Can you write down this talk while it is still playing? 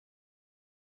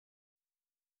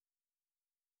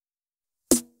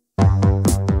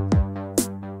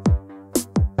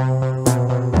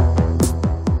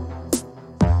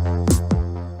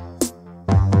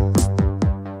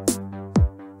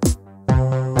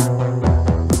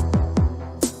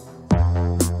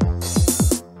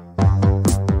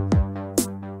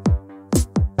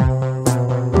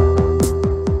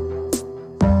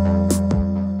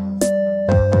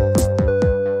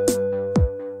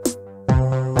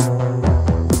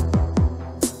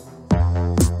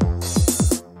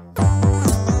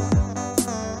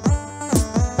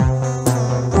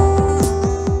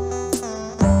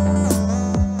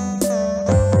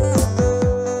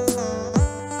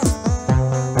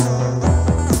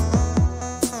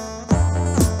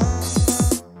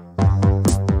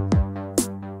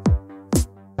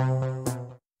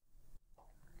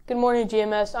morning,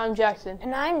 GMS. I'm Jackson.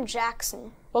 And I'm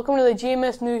Jackson. Welcome to the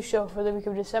GMS News Show for the week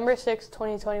of December 6,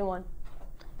 2021.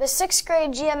 The 6th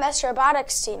grade GMS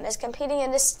robotics team is competing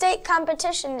in the state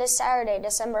competition this Saturday,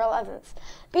 December 11th.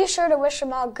 Be sure to wish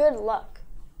them all good luck.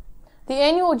 The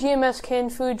annual GMS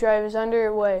canned food drive is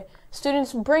underway.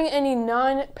 Students bring any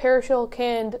non-perishable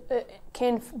canned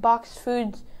boxed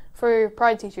foods for your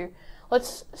Pride teacher.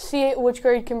 Let's see which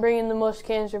grade can bring in the most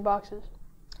cans or boxes.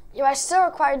 You are still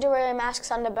required to wear your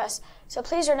masks on the bus, so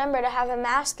please remember to have a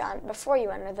mask on before you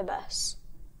enter the bus.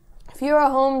 If you are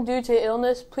home due to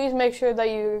illness, please make sure that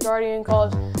your guardian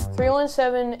calls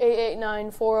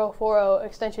 317-889-4040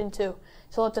 extension 2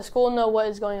 to let the school know what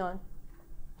is going on.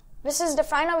 This is the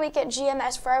final week at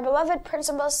GMS for our beloved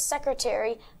principal's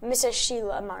secretary, Mrs.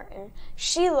 Sheila Martin.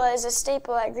 Sheila is a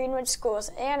staple at Greenwood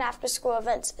schools and after-school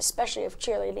events, especially of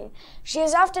cheerleading. She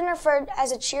is often referred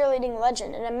as a cheerleading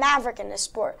legend and a maverick in the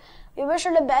sport. We wish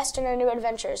her the best in her new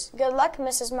adventures. Good luck,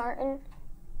 Mrs. Martin.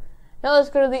 Now let's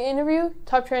go to the interview,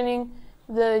 top trending,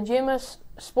 the GMS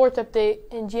sports update,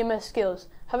 and GMS Skillz.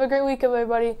 Have a great week,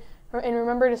 everybody, and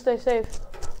remember to stay safe.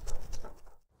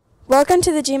 Welcome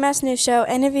to the GMS News Show,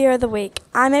 Interview of the Week.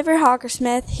 I'm Avery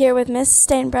Hawker-Smith, here with Miss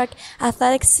Stainbrook,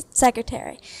 Athletics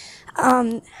Secretary.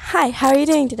 Hi, how are you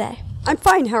doing today? I'm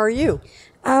fine. How are you?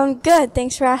 Good.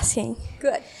 Thanks for asking.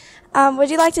 Good. Would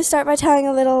you like to start by telling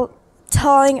a little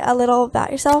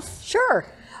about yourself? Sure.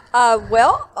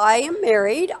 Well, I am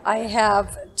married. I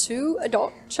have 2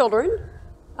 adult children,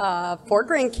 4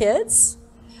 grandkids.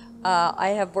 I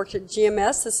have worked at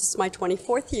GMS. This is my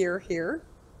 24th year here.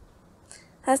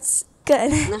 That's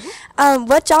good.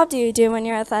 What job do you do when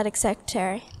you're athletic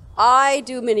secretary? I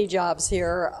do many jobs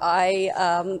here.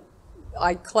 I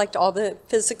collect all the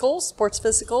physicals, sports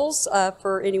physicals,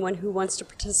 for anyone who wants to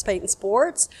participate in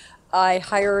sports. I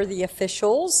hire the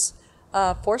officials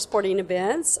for sporting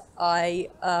events. I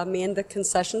man the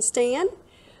concession stand,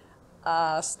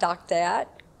 stock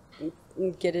that,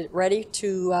 get it ready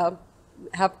to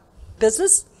have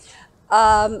business.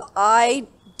 I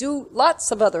do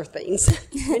lots of other things,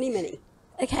 many.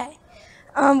 Okay.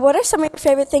 What are some of your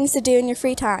favorite things to do in your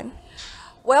free time?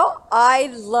 Well, I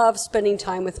love spending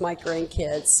time with my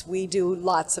grandkids. We do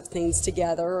lots of things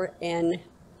together and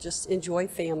just enjoy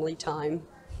family time.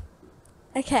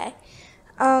 Okay.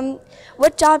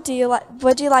 What job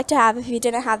would you like to have if you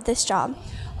didn't have this job?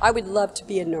 I would love to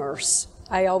be a nurse.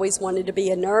 I always wanted to be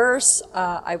a nurse.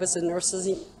 I was a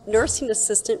nursing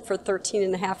assistant for 13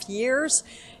 and a half years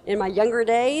in my younger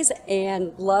days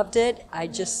and loved it. I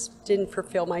just didn't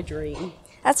fulfill my dream.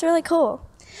 That's really cool.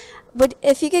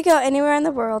 If you could go anywhere in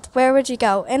the world, where would you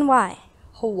go and why?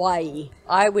 Hawaii.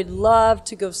 I would love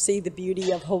to go see the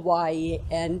beauty of Hawaii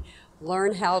and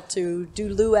learn how to do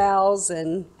luau's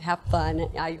and have fun.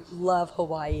 I love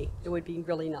Hawaii. It would be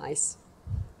really nice.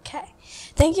 Okay.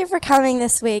 Thank you for coming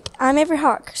this week. I'm Avery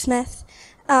Hawker-Smith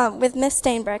with Miss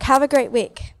Stainbrook. Have a great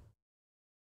week.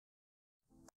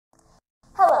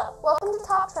 Hello, welcome to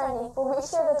Top Trending, where we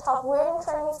share the top weird and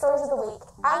trending stories of the week.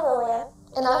 I'm Lillian.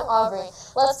 And I'm Aubrey.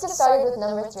 Let's get started with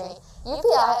number 3.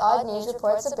 UPI Odd News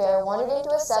reports a bear wandered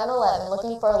into a 7-Eleven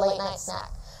looking for a late-night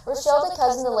snack. Rochelle, the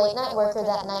cousin, the late-night worker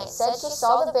that night, said she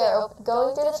saw the bear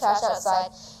going through the trash outside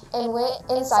and went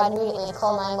inside immediately to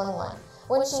call 911.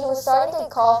 When she was starting to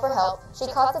call for help, she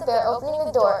caught the bear opening the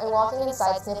door and walking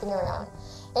inside, sniffing around.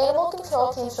 Animal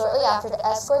control came shortly after to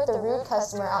escort the rude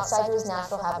customer outside to his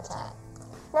natural habitat.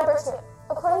 Number 2.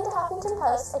 According to Huffington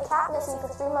Post, a cat missing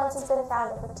for 3 months has been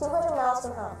found over 200 miles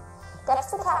from home. Dex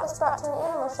the cat was brought to an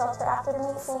animal shelter after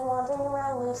being seen wandering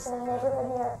around loose in a neighborhood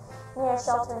near a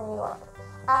shelter in New York.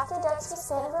 After Dex was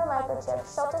scanned for a microchip,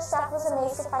 shelter staff was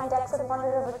amazed to find Dex had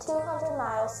wandered over 200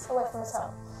 miles away from his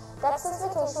home. Dex's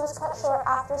vacation was cut short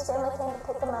after Stanley came to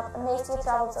pick him up, amazed he had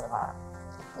traveled so far.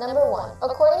 Number 1.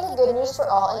 According to Good News for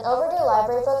All, an overdue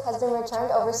library book has been returned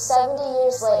over 70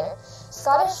 years later.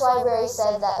 Scottish Library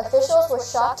said that officials were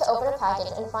shocked to open a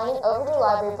package and find an overdue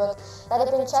library book that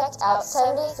had been checked out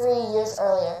 73 years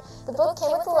earlier. The book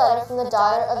came with a letter from the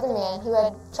daughter of the man who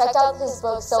had checked out his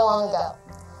book so long ago.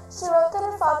 She wrote that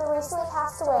her father recently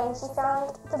passed away and she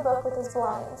found the book with his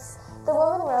belongings. The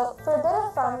woman wrote, "For a bit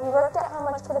of fun, we worked out how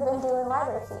much could have been due in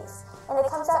library fees, and it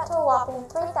comes out to a whopping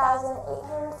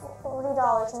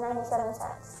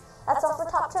 $3,840.97. That's all for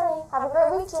Top Trending. Have a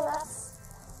great week, GMS.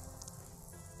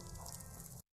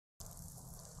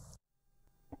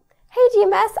 Hey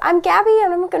GMS, I'm Gabby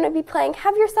and I'm going to be playing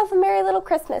Have Yourself a Merry Little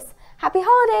Christmas. Happy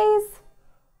Holidays!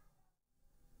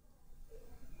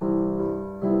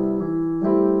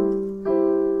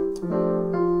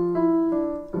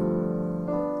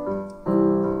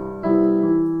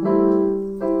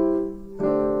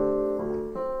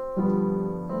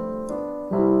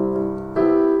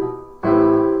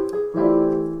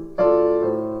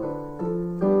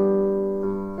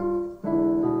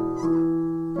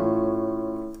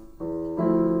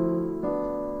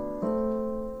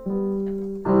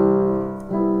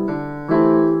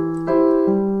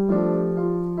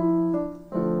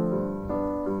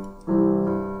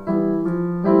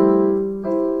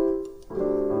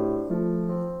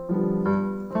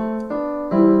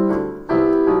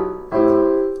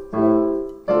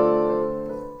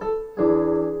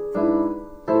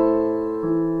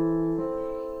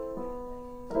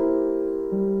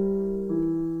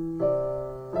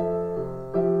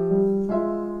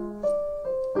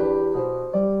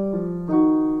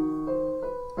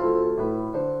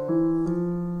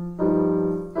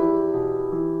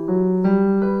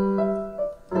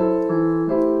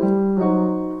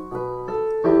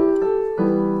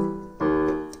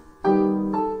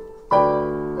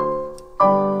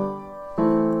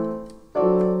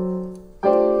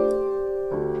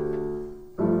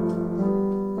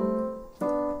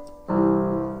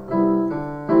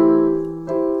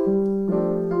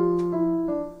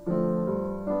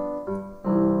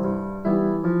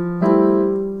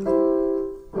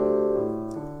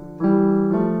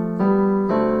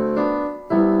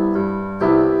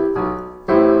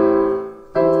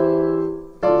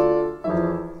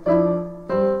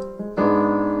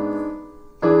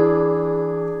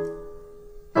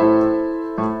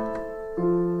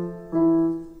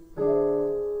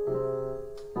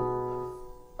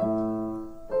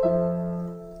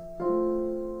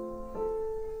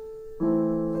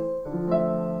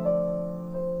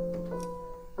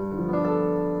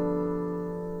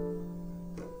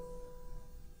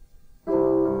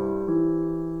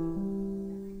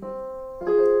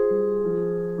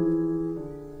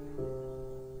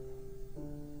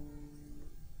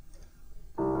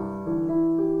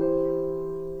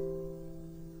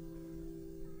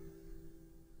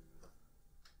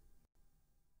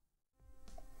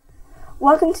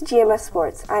 Welcome to GMS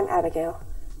Sports. I'm Abigail.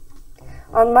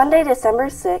 On Monday, December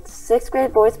 6th, 6th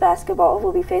grade boys basketball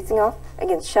will be facing off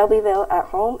against Shelbyville at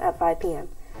home at 5 p.m.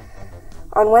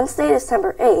 On Wednesday,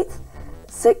 December 8th,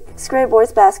 6th grade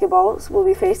boys basketball will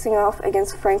be facing off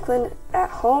against Franklin at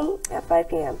home at 5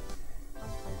 p.m.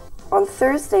 On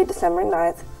Thursday, December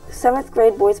 9th, 7th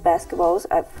grade boys basketballs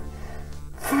at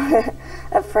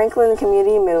Franklin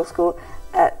Community Middle School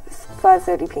at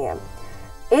 5:30 p.m.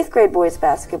 8th grade boys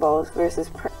basketball versus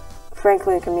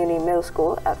Franklin Community Middle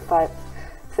School at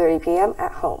 5:30 p.m.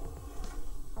 at home.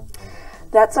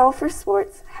 That's all for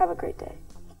sports. Have a great day.